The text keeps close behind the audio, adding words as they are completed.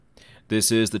This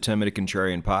is the 10-Minute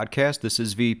Contrarian Podcast. This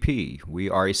is VP. We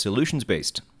are a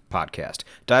solutions-based podcast,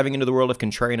 diving into the world of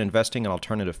contrarian investing and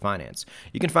alternative finance.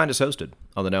 You can find us hosted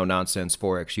on the No Nonsense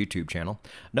Forex YouTube channel,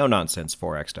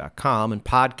 NoNonsenseForex.com, and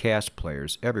podcast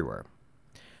players everywhere.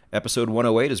 Episode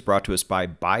 108 is brought to us by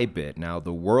Bybit. Now,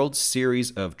 the World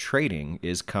Series of Trading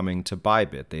is coming to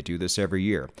Bybit. They do this every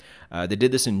year. They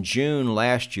did this in June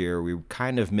last year. We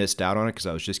kind of missed out on it because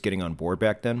I was just getting on board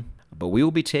back then. But we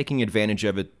will be taking advantage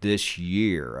of it this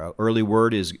year. Early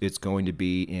word is it's going to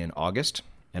be in August.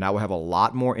 And I will have a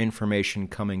lot more information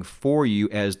coming for you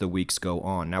as the weeks go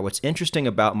on. Now, what's interesting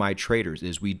about my traders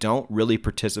is we don't really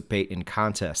participate in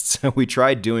contests. We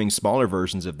tried doing smaller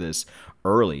versions of this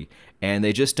early, and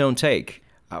they just don't take,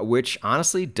 which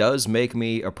honestly does make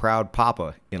me a proud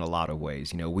papa in a lot of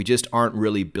ways. You know, we just aren't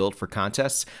really built for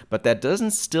contests, but that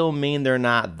doesn't still mean they're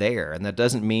not there, and that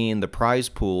doesn't mean the prize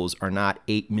pools are not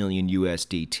 8 million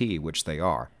USDT, which they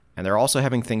are. And they're also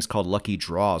having things called lucky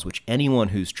draws, which anyone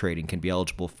who's trading can be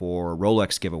eligible for.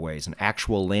 Rolex giveaways, an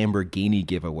actual Lamborghini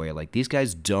giveaway. Like, these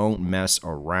guys don't mess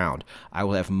around. I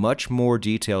will have much more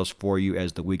details for you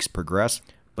as the weeks progress,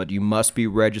 but you must be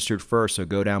registered first. So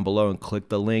go down below and click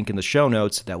the link in the show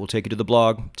notes. That will take you to the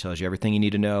blog. Tells you everything you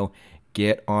need to know.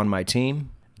 Get on my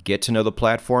team, get to know the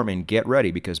platform, and get ready,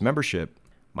 because membership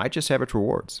might just have its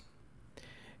rewards.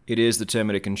 It is the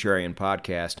 10-Minute Contrarian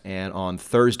Podcast, and on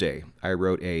Thursday, I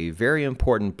wrote a very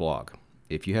important blog.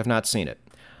 If you have not seen it,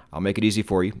 I'll make it easy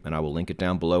for you, and I will link it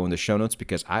down below in the show notes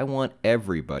because I want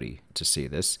everybody to see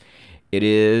this. It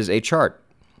is a chart.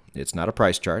 It's not a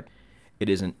price chart. It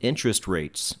is an interest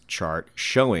rates chart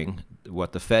showing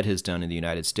what the Fed has done in the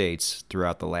United States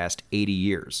throughout the last 80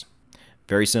 years.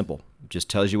 Very simple. Just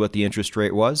tells you what the interest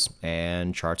rate was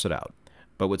and charts it out.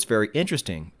 But what's very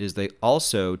interesting is they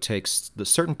also take the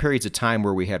certain periods of time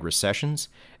where we had recessions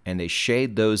and they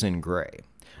shade those in gray.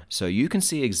 So you can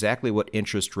see exactly what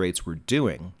interest rates were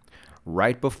doing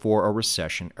right before a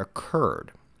recession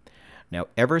occurred. Now,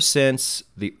 ever since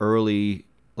the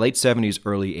late 70s,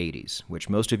 early 80s, which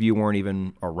most of you weren't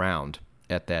even around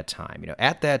at that time. You know,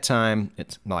 at that time,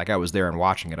 it's not like I was there and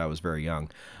watching it. I was very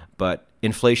young. But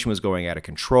inflation was going out of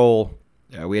control.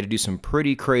 We had to do some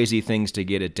pretty crazy things to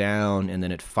get it down, and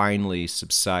then it finally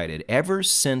subsided. Ever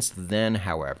since then,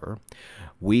 however,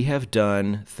 we have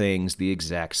done things the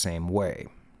exact same way.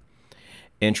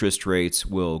 Interest rates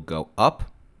will go up,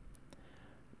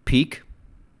 peak,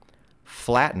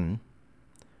 flatten,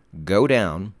 go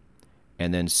down,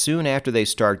 and then soon after they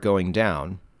start going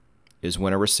down is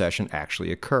when a recession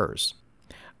actually occurs.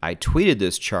 I tweeted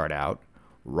this chart out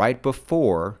right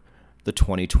before the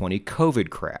 2020 COVID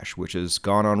crash, which has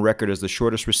gone on record as the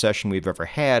shortest recession we've ever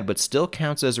had, but still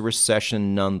counts as a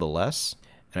recession nonetheless.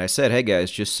 And I said, hey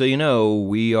guys, just so you know,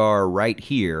 we are right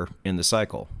here in the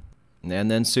cycle.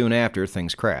 And then soon after,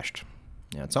 things crashed.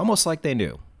 Now, it's almost like they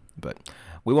knew, but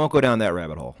we won't go down that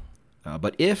rabbit hole.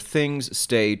 But if things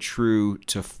stay true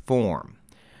to form,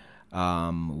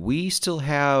 we still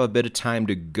have a bit of time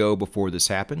to go before this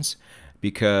happens,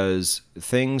 because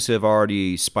things have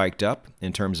already spiked up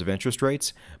in terms of interest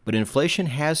rates, but inflation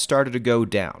has started to go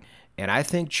down. And I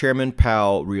think Chairman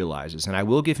Powell realizes, and I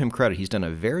will give him credit, he's done a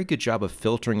very good job of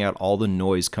filtering out all the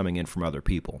noise coming in from other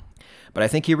people. But I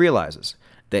think he realizes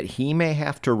that he may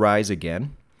have to rise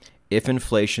again if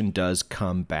inflation does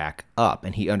come back up.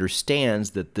 And he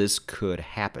understands that this could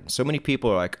happen. So many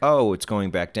people are like, oh, it's going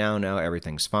back down now,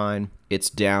 everything's fine. It's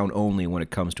down only when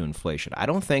it comes to inflation. I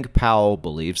don't think Powell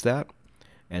believes that.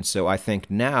 And so I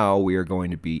think now we are going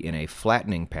to be in a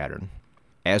flattening pattern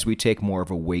as we take more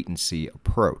of a wait-and-see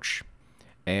approach.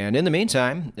 And in the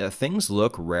meantime, things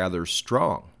look rather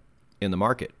strong in the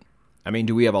market. I mean,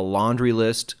 do we have a laundry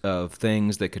list of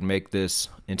things that could make this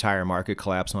entire market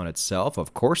collapse on itself?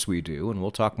 Of course we do, and we'll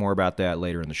talk more about that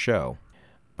later in the show.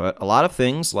 But a lot of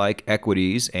things like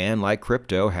equities and like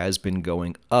crypto has been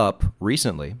going up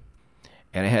recently,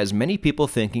 and it has many people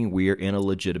thinking we are in a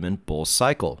legitimate bull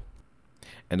cycle.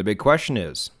 And the big question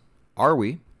is, are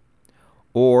we?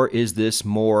 Or is this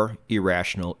more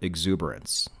irrational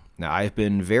exuberance? Now, I've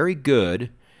been very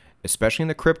good, especially in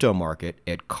the crypto market,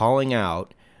 at calling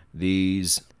out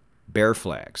these bear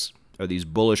flags, or these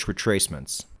bullish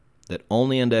retracements, that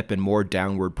only end up in more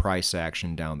downward price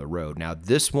action down the road. Now,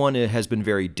 this one has been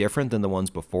very different than the ones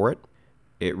before it.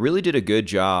 It really did a good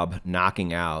job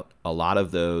knocking out a lot of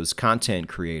those content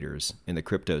creators in the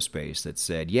crypto space that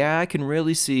said, yeah, I can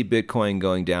really see Bitcoin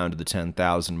going down to the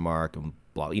 10,000 mark and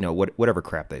blah, whatever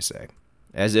crap they say,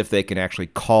 as if they can actually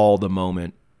call the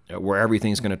moment where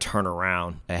everything's going to turn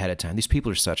around ahead of time. These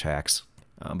people are such hacks.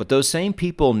 But those same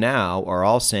people now are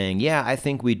all saying, yeah, I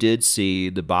think we did see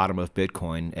the bottom of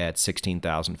Bitcoin at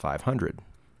 16,500.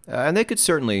 And they could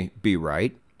certainly be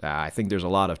right. I think there's a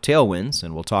lot of tailwinds,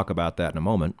 and we'll talk about that in a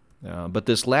moment. But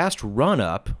this last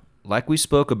run-up, like we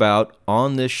spoke about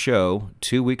on this show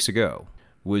 2 weeks ago,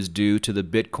 was due to the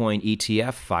Bitcoin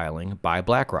ETF filing by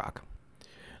BlackRock.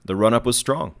 The run-up was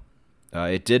strong.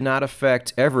 It did not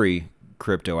affect every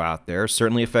crypto out there.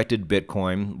 Certainly affected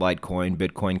Bitcoin, Litecoin,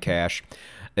 Bitcoin Cash.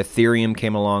 Ethereum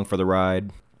came along for the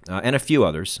ride, and a few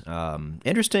others.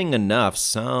 Interesting enough,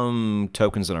 some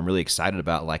tokens that I'm really excited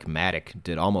about, like Matic,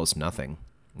 did almost nothing.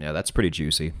 Yeah, that's pretty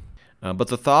juicy. But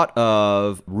the thought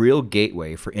of real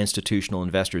gateway for institutional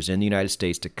investors in the United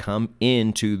States to come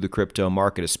into the crypto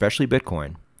market, especially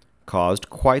Bitcoin, caused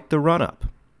quite the run-up.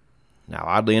 Now,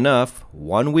 oddly enough,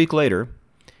 1 week later,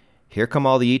 here come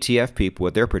all the ETF people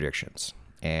with their predictions.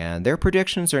 And their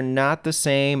predictions are not the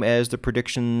same as the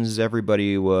predictions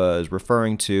everybody was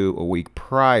referring to a week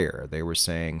prior. They were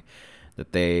saying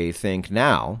that they think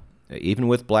now, even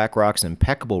with BlackRock's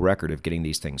impeccable record of getting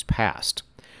these things passed,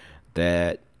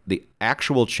 that the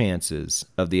actual chances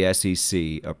of the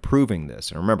SEC approving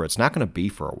this, and remember, it's not going to be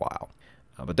for a while,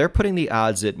 but they're putting the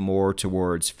odds at more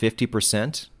towards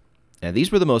 50%. And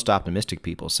these were the most optimistic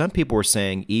people. Some people were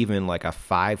saying even like a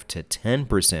 5 to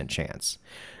 10% chance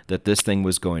that this thing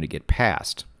was going to get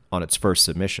passed on its first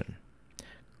submission.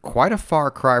 Quite a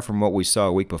far cry from what we saw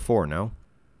a week before, no?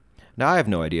 Now, I have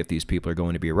no idea if these people are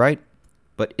going to be right,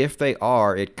 but if they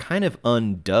are, it kind of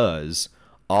undoes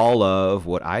all of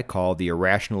what I call the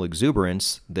irrational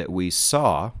exuberance that we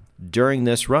saw during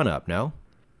this run-up, no?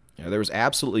 There was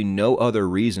absolutely no other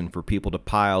reason for people to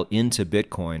pile into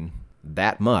Bitcoin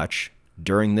that much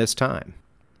during this time.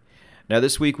 Now,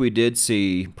 this week we did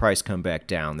see price come back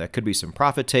down. That could be some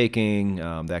profit taking.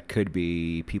 That could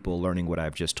be people learning what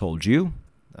I've just told you.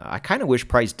 I kind of wish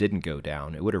price didn't go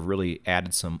down. It would have really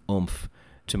added some oomph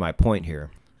to my point here.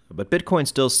 But Bitcoin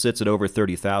still sits at over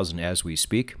 30,000 as we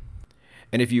speak.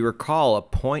 And if you recall, a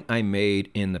point I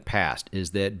made in the past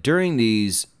is that during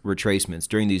these retracements,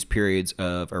 during these periods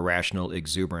of irrational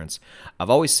exuberance, I've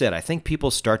always said I think people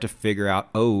start to figure out,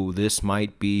 oh, this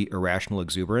might be irrational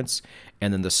exuberance.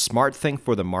 And then the smart thing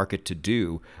for the market to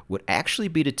do would actually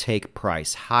be to take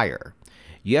price higher.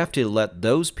 You have to let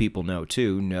those people know,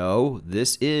 too, no,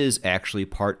 this is actually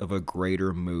part of a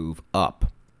greater move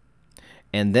up.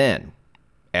 And then,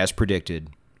 as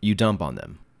predicted, you dump on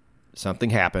them.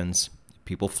 Something happens.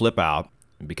 People flip out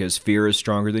because fear is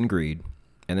stronger than greed,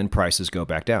 and then prices go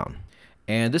back down.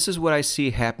 And this is what I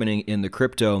see happening in the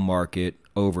crypto market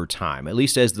over time, at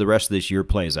least as the rest of this year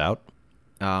plays out.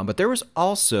 But there was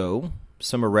also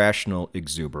some irrational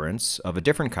exuberance of a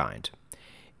different kind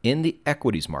in the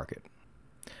equities market.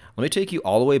 Let me take you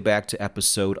all the way back to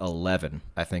episode 11,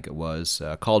 I think it was,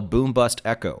 called Boom Bust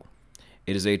Echo.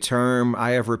 It is a term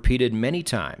I have repeated many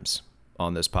times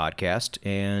on this podcast,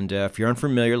 and if you're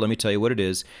unfamiliar, let me tell you what it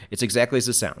is. It's exactly as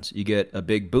it sounds. You get a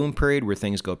big boom period where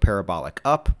things go parabolic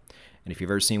up, and if you've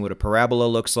ever seen what a parabola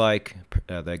looks like,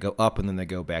 they go up and then they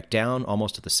go back down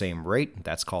almost at the same rate.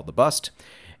 That's called the bust.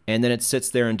 And then it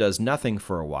sits there and does nothing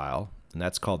for a while, and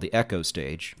that's called the echo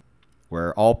stage,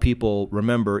 where all people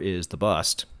remember is the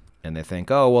bust, and they think,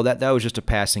 oh, well, that was just a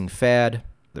passing fad.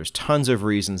 There's tons of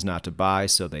reasons not to buy,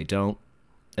 so they don't.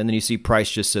 And then you see price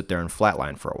just sit there and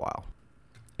flatline for a while.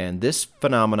 And this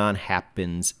phenomenon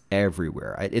happens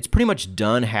everywhere. It's pretty much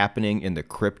done happening in the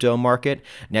crypto market.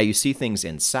 Now you see things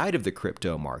inside of the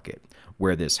crypto market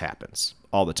where this happens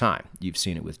all the time. You've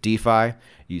seen it with DeFi.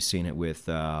 You've seen it with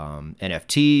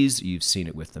NFTs. You've seen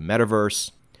it with the metaverse.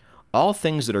 All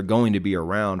things that are going to be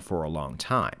around for a long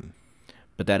time.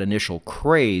 But that initial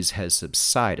craze has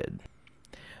subsided.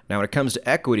 Now, when it comes to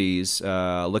equities,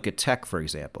 look at tech, for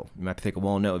example. You might be thinking,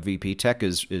 well, no, VP, tech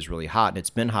is really hot, and it's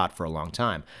been hot for a long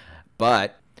time.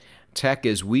 But tech,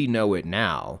 as we know it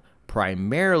now,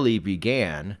 primarily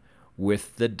began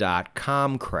with the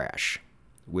dot-com crash,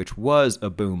 which was a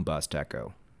boom-bust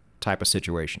echo type of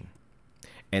situation.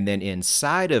 And then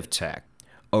inside of tech,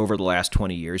 over the last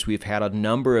 20 years, we've had a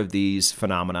number of these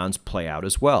phenomenons play out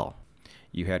as well.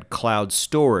 You had cloud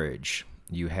storage.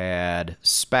 You had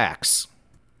SPACs.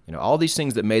 All these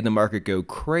things that made the market go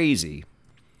crazy,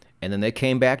 and then they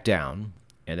came back down,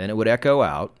 and then it would echo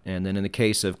out, and then in the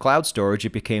case of cloud storage,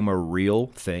 it became a real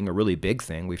thing, a really big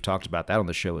thing. We've talked about that on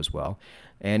the show as well.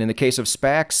 And in the case of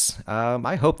SPACs,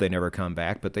 I hope they never come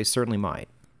back, but they certainly might.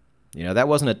 That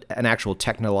wasn't an actual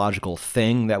technological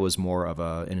thing. That was more of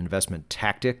an investment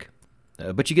tactic.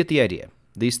 But you get the idea.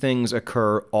 These things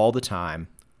occur all the time,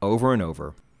 over and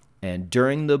over. And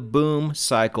during the boom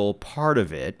cycle part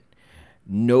of it,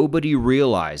 nobody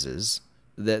realizes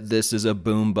that this is a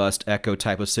boom-bust echo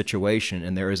type of situation,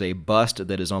 and there is a bust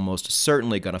that is almost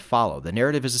certainly going to follow. The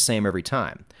narrative is the same every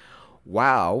time.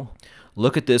 Wow,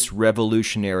 look at this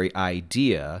revolutionary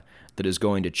idea that is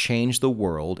going to change the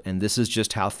world, and this is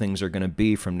just how things are going to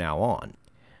be from now on.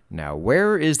 Now,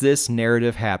 where is this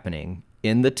narrative happening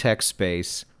in the tech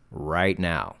space right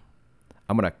now?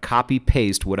 I'm going to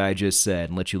copy-paste what I just said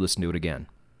and let you listen to it again.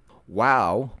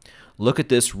 Wow, look at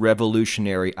this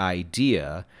revolutionary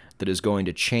idea that is going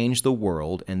to change the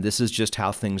world, and this is just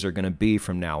how things are going to be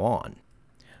from now on.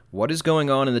 What is going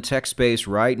on in the tech space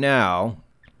right now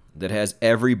that has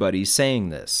everybody saying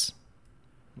this?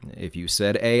 If you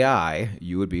said AI,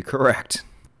 you would be correct.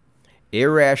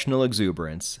 Irrational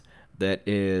exuberance that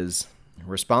is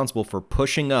responsible for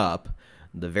pushing up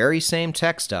the very same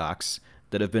tech stocks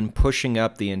that have been pushing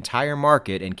up the entire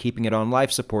market and keeping it on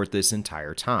life support this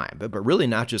entire time. But really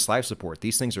not just life support.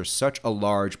 These things are such a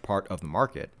large part of the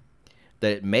market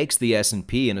that it makes the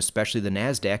S&P and especially the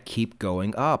NASDAQ keep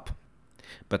going up.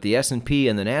 But the S&P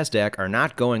and the NASDAQ are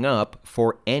not going up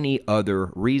for any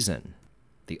other reason.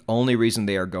 The only reason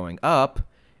they are going up,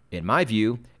 in my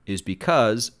view, is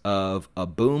because of a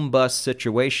boom-bust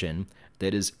situation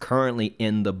that is currently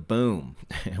in the boom.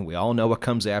 We all know what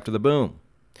comes after the boom.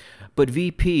 But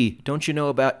VP, don't you know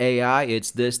about AI?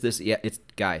 It's this. Yeah,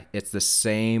 it's the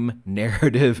same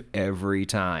narrative every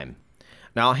time.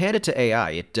 Now, I'll hand it to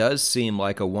AI. It does seem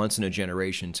like a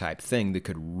once-in-a-generation type thing that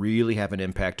could really have an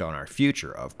impact on our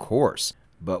future, of course.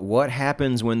 But what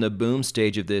happens when the boom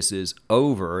stage of this is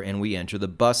over and we enter the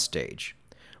bust stage?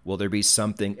 Will there be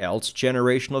something else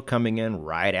generational coming in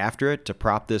right after it to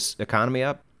prop this economy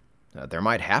up? There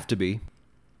might have to be,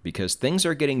 because things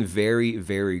are getting very,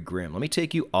 very grim. Let me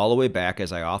take you all the way back,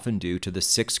 as I often do, to the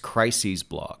 6 Crises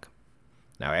blog.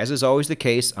 Now, as is always the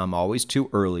case, I'm always too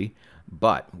early,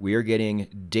 but we are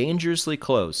getting dangerously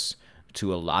close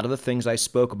to a lot of the things I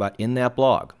spoke about in that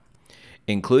blog,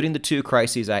 including the 2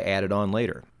 crises I added on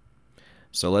later.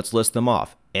 So let's list them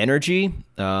off. Energy,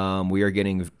 we are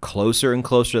getting closer and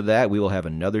closer to that. We will have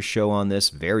another show on this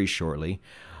very shortly.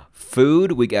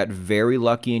 Food, we got very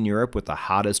lucky in Europe with the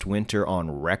hottest winter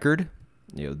on record.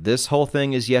 This whole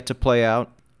thing is yet to play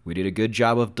out. We did a good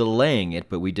job of delaying it,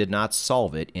 but we did not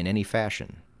solve it in any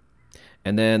fashion.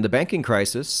 And then the banking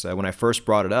crisis, when I first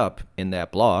brought it up in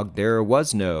that blog, there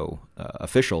was no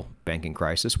official banking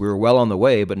crisis. We were well on the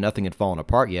way, but nothing had fallen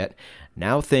apart yet.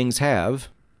 Now things have,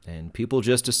 and people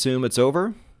just assume it's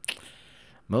over.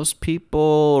 Most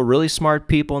people, really smart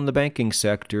people in the banking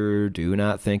sector, do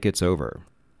not think it's over.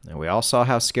 And we all saw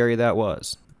how scary that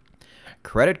was.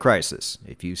 Credit crisis.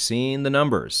 If you've seen the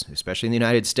numbers, especially in the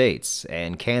United States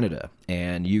and Canada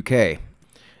and UK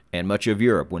and much of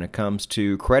Europe when it comes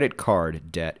to credit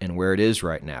card debt and where it is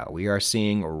right now, we are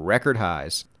seeing record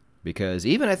highs because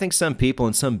even I think some people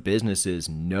and some businesses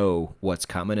know what's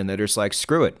coming and they're just like,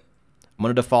 screw it. I'm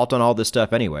going to default on all this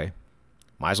stuff anyway.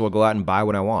 Might as well go out and buy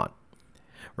what I want.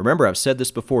 Remember, I've said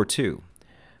this before too.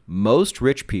 Most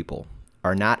rich people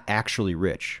are not actually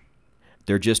rich.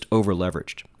 They're just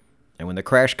over-leveraged. And when the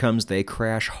crash comes, they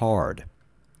crash hard.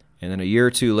 And then a year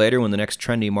or two later, when the next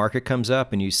trendy market comes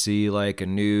up and you see like a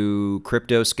new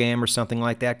crypto scam or something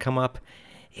like that come up,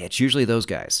 it's usually those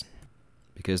guys.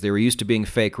 Because they were used to being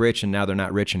fake rich and now they're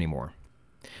not rich anymore.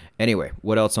 Anyway,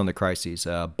 what else on the crises?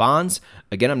 Bonds.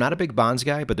 Again, I'm not a big bonds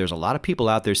guy, but there's a lot of people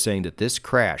out there saying that this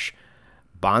crash,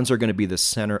 bonds are going to be the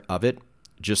center of it,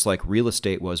 just like real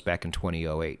estate was back in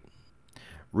 2008.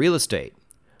 Real estate.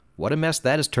 What a mess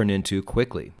that has turned into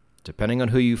quickly. Depending on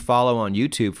who you follow on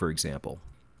YouTube, for example,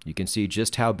 you can see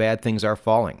just how bad things are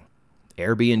falling.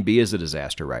 Airbnb is a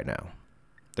disaster right now.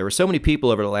 There were so many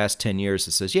people over the last 10 years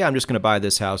that says, yeah, I'm just going to buy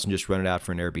this house and just rent it out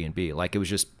for an Airbnb. Like it was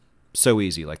just so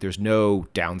easy. Like there's no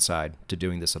downside to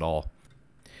doing this at all.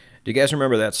 Do you guys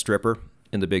remember that stripper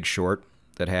in The Big Short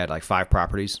that had like 5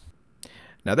 properties?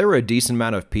 Now, there were a decent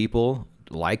amount of people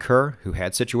like her who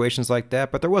had situations like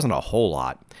that, but there wasn't a whole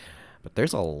lot. But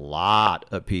there's a lot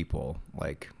of people,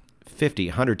 like 50,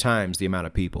 100 times the amount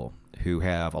of people who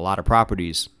have a lot of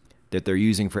properties that they're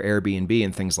using for Airbnb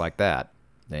and things like that.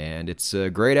 And it's a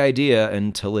great idea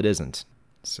until it isn't.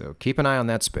 So keep an eye on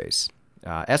that space.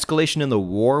 Escalation in the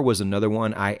war was another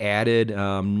one I added.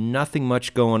 Nothing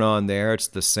much going on there. It's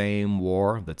the same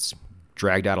war that's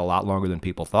dragged out a lot longer than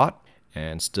people thought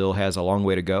and still has a long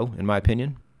way to go, in my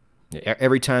opinion.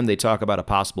 Every time they talk about a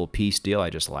possible peace deal, I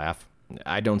just laugh.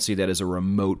 I don't see that as a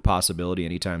remote possibility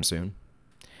anytime soon.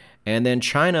 And then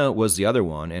China was the other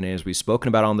one, and as we've spoken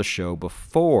about on the show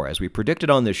before, as we predicted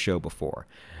on this show before,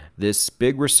 this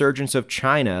big resurgence of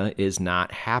China is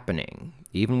not happening,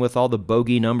 even with all the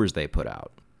bogey numbers they put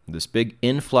out. This big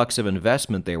influx of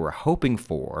investment they were hoping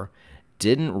for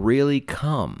didn't really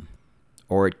come,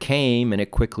 or it came and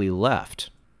it quickly left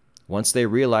once they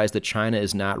realized that China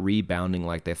is not rebounding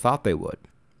like they thought they would.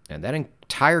 And that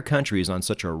entire country is on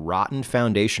such a rotten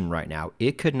foundation right now,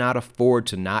 it could not afford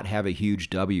to not have a huge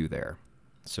W there.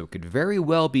 So it could very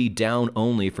well be down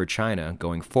only for China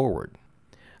going forward.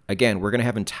 Again, we're going to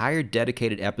have entire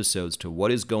dedicated episodes to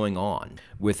what is going on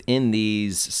within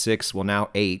these 6, well now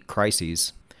 8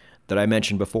 crises that I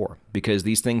mentioned before, because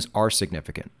these things are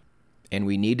significant. And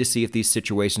we need to see if these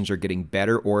situations are getting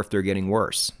better or if they're getting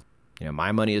worse.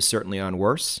 My money is certainly on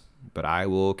worse, but I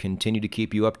will continue to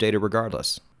keep you updated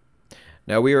regardless.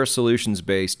 Now, we are a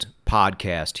solutions-based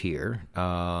podcast here.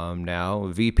 Now,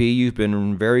 VP, you've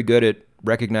been very good at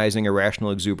recognizing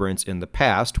irrational exuberance in the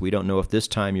past. We don't know if this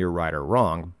time you're right or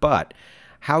wrong, but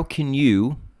how can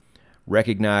you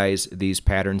recognize these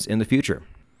patterns in the future?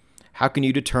 How can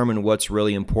you determine what's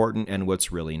really important and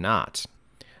what's really not?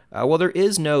 Well, there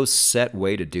is no set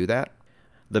way to do that.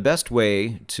 The best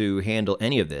way to handle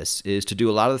any of this is to do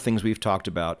a lot of the things we've talked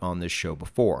about on this show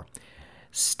before.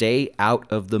 Stay out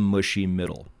of the mushy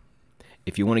middle.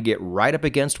 If you want to get right up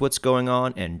against what's going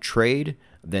on and trade,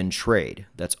 then trade.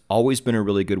 That's always been a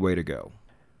really good way to go.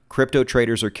 Crypto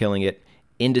traders are killing it.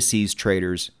 Indices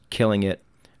traders killing it.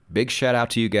 Big shout out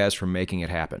to you guys for making it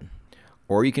happen.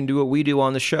 Or you can do what we do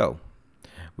on the show.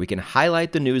 We can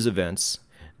highlight the news events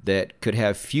that could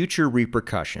have future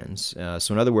repercussions.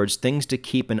 So in other words, things to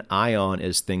keep an eye on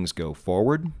as things go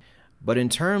forward. But in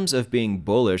terms of being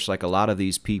bullish, like a lot of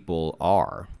these people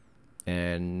are,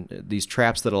 and these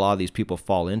traps that a lot of these people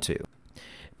fall into,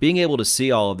 being able to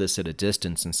see all of this at a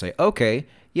distance and say, okay,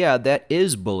 yeah, that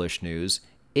is bullish news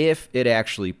if it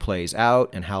actually plays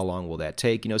out, and how long will that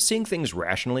take? Seeing things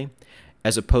rationally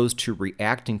as opposed to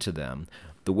reacting to them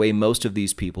the way most of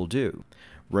these people do.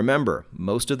 Remember,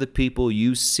 most of the people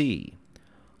you see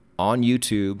on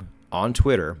YouTube, on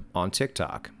Twitter, on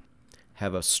TikTok,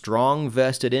 have a strong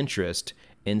vested interest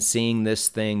in seeing this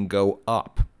thing go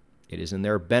up. It is in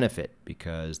their benefit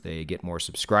because they get more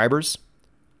subscribers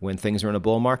when things are in a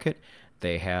bull market,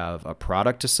 they have a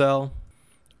product to sell,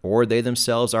 or they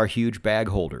themselves are huge bag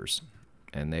holders,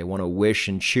 and they want to wish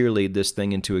and cheerlead this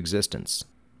thing into existence.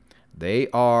 They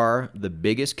are the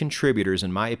biggest contributors,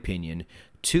 in my opinion,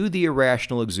 to the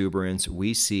irrational exuberance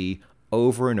we see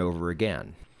over and over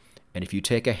again. And if you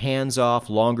take a hands-off,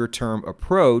 longer-term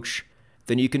approach,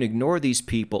 then you can ignore these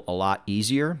people a lot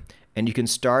easier, and you can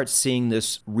start seeing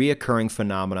this reoccurring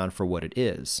phenomenon for what it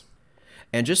is.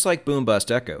 And just like Boom Bust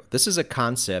Echo, this is a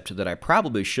concept that I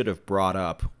probably should have brought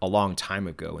up a long time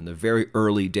ago in the very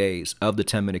early days of the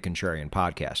 10-Minute Contrarian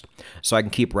podcast, so I can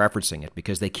keep referencing it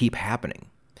because they keep happening.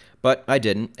 But I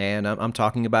didn't, and I'm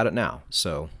talking about it now.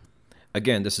 So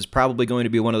again, this is probably going to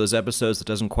be one of those episodes that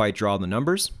doesn't quite draw the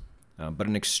numbers, but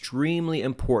an extremely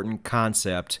important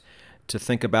concept to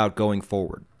think about going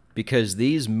forward, because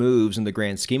these moves in the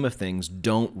grand scheme of things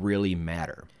don't really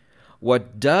matter.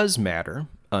 What does matter,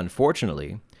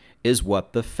 unfortunately, is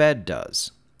what the Fed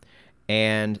does.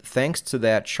 And thanks to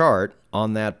that chart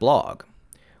on that blog,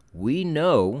 we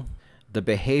know the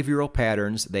behavioral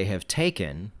patterns they have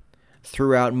taken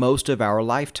throughout most of our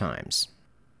lifetimes.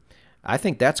 I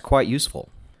think that's quite useful.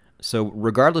 So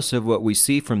regardless of what we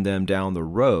see from them down the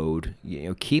road,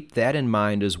 keep that in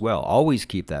mind as well. Always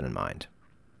keep that in mind.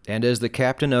 And as the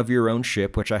captain of your own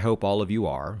ship, which I hope all of you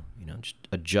are, just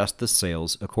adjust the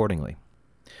sails accordingly.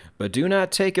 But do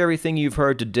not take everything you've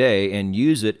heard today and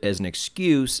use it as an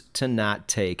excuse to not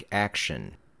take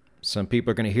action. Some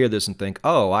people are going to hear this and think,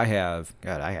 oh, I have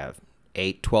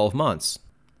 8, 12 months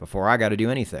before I got to do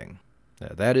anything.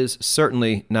 That is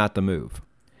certainly not the move,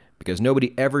 because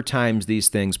nobody ever times these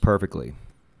things perfectly.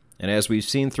 And as we've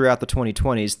seen throughout the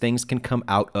 2020s, things can come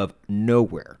out of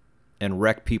nowhere and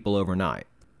wreck people overnight.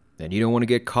 And you don't want to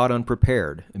get caught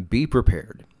unprepared. Be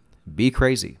prepared. Be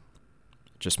crazy.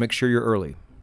 Just make sure you're early.